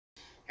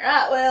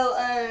Alright, well,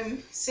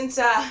 since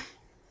I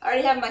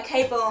already have my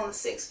capo on the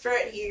 6th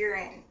fret here,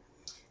 and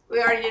we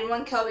already did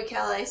one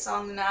Colbie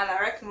song tonight, I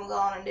reckon we'll go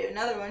on and do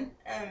another one.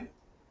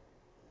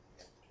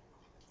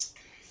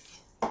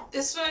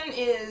 This one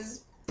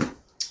is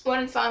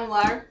One Fine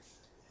Wire.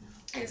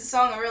 It's a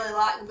song I really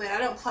like, but I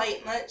don't play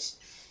it much,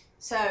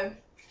 so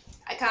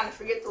I kind of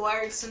forget the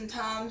words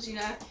sometimes, you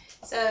know.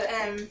 So,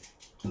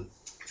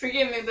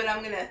 forgive me, but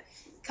I'm going to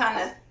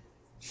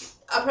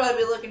I'll probably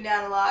be looking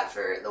down a lot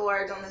for the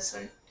words on this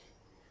one.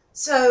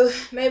 So,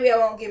 maybe I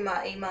won't get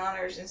my E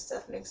minors and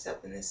stuff mixed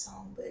up in this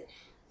song, but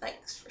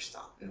thanks for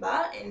stopping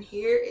by. And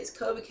here is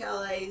Colbie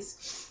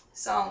Caillat's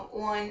song,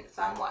 One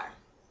Fine Wire.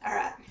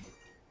 Alright.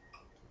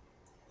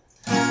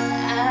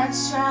 I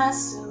tried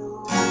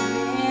so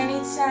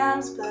many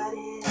times, but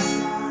it's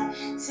not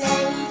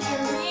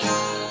taking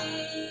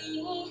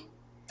me.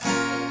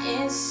 And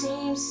it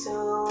seems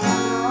so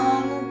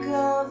long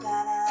ago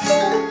that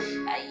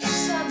I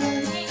used to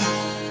believe.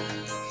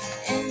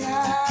 And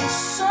I'm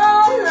so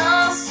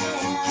lost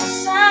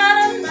inside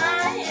of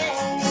my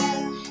head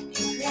and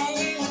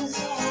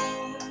crazy.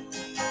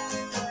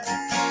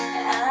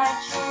 I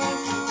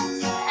can't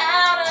get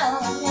out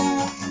of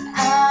it.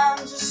 I'm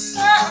just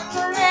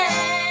stumbling,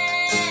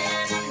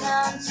 and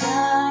I'm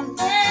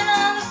juggling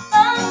all the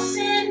thoughts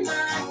in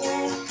my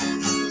head,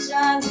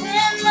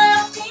 juggling my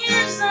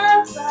fears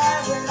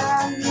apart, but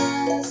I'm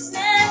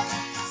listening,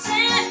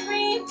 sent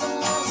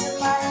revolves in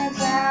my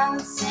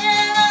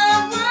balancing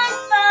on one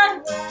fine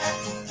wire.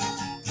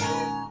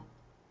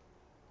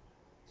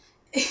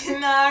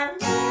 And I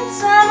remember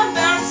time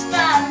about to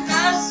spot, and I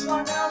just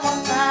want to know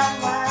one fine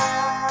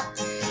wire.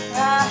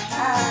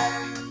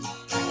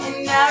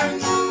 And I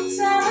remember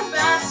time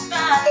about to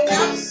spot, and I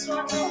just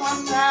want to know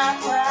one fine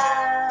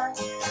wire.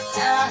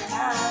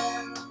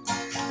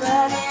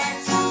 But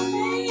it's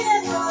made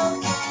of all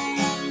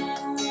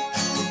things,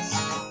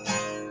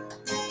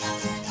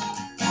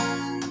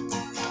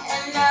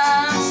 and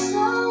I'm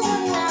so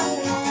alone.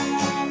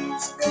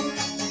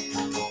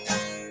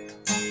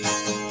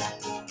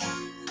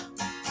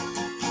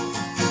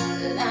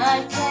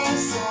 Life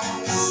plays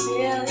some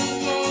silly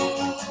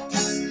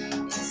games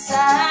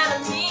inside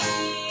of me,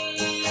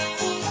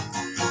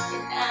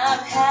 and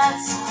I've had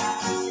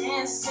some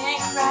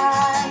instant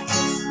cries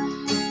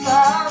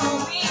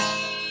following,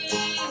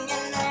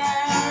 and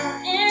they're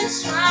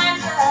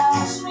entwined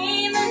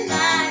between the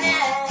night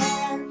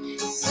and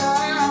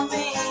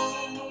sunbeams.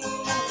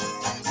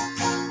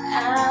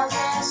 I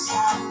wish I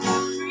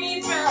were free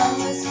from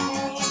this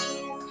pain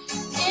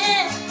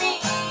in me,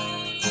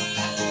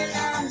 and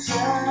I'm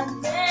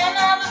juggling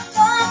all the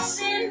thoughts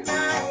in my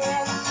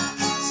head,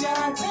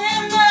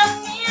 juggling my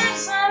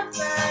fears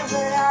apart,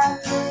 but I'm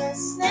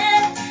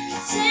listening,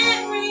 it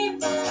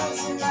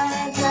revolves in my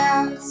head,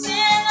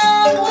 bouncing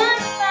on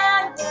one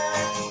fine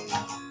wire.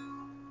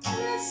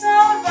 It's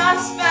all about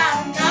spot,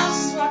 and I'm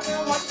just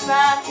walking one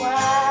fine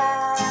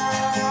wire.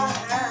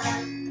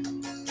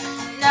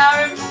 And I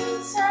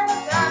remember time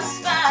about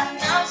spot, and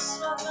I'm just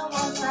walking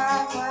one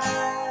fine wire.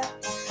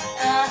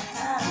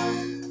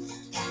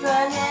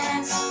 But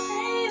it's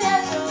made of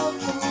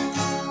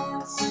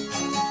things,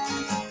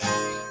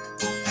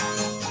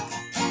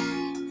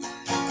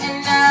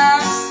 and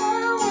I'm so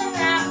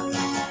unhappy,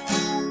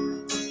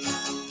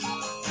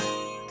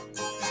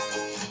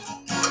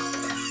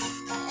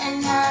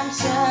 and I'm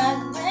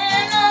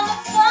juggling all the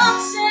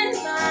thoughts in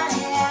my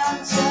head, I'm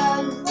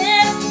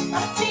juggling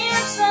my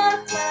fears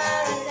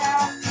apart,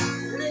 I'm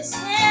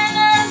listening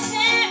as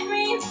it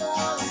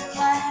revolves in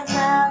my head,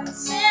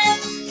 bouncing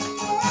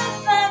one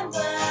fine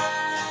wire.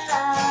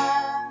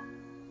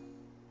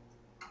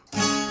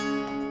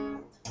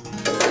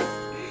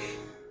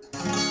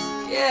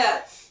 Yeah,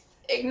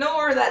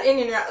 ignore that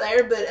ending right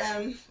there, but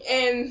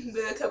and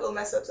the couple of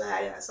mess ups I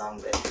had in that song,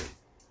 but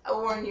I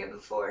warned you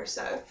before,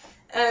 so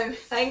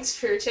thanks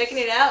for checking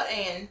it out,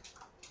 and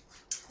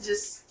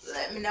just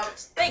let me know what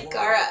you think.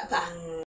 Alright, bye.